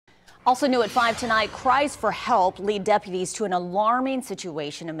Also new at 5 tonight, cries for help lead deputies to an alarming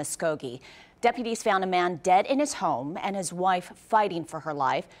situation in Muskogee. Deputies found a man dead in his home and his wife fighting for her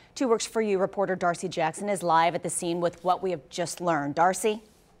life. 2 Works for You reporter Darcy Jackson is live at the scene with what we have just learned. Darcy?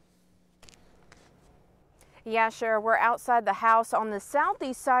 Yeah, Shara, we're outside the house on the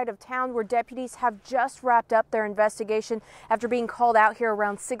southeast side of town where deputies have just wrapped up their investigation after being called out here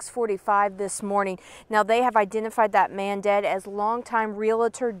around 6:45 this morning. Now, they have identified that man dead as longtime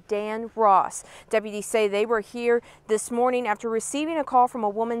realtor Dan Ross. Deputies say they were here this morning after receiving a call from a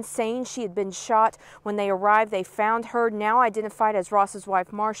woman saying she had been shot. When they arrived, they found her, now identified as Ross's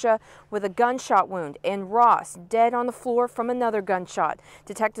wife, Marcia, with a gunshot wound, and Ross dead on the floor from another gunshot.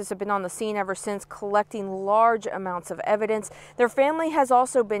 Detectives have been on the scene ever since, collecting large amounts of evidence. Their family has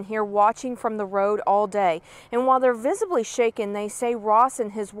also been here watching from the road all day. And while they're visibly shaken, they say Ross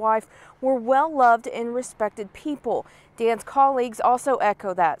and his wife were well-loved and respected people. Dan's colleagues also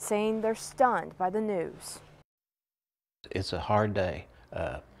echo that, saying they're stunned by the news. It's a hard day.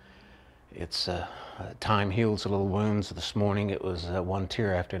 Time heals little wounds. This morning it was one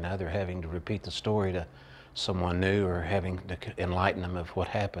tear after another, having to repeat the story to someone new or having to enlighten them of what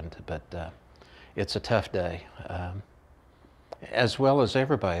happened. But it's a tough day, as well as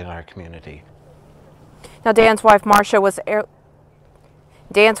everybody in our community. Now, Dan's wife Marcia was airlifted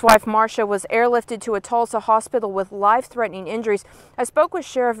to a Tulsa hospital with life-threatening injuries. I spoke with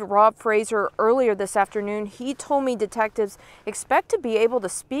Sheriff Rob Fraser earlier this afternoon. He told me detectives expect to be able to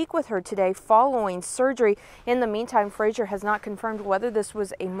speak with her today following surgery. In the meantime, Fraser has not confirmed whether this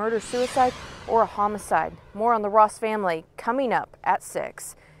was a murder-suicide or a homicide. More on the Ross family coming up at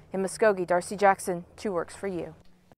 6. In Muskogee, Darcy Jackson, 2 Works for You.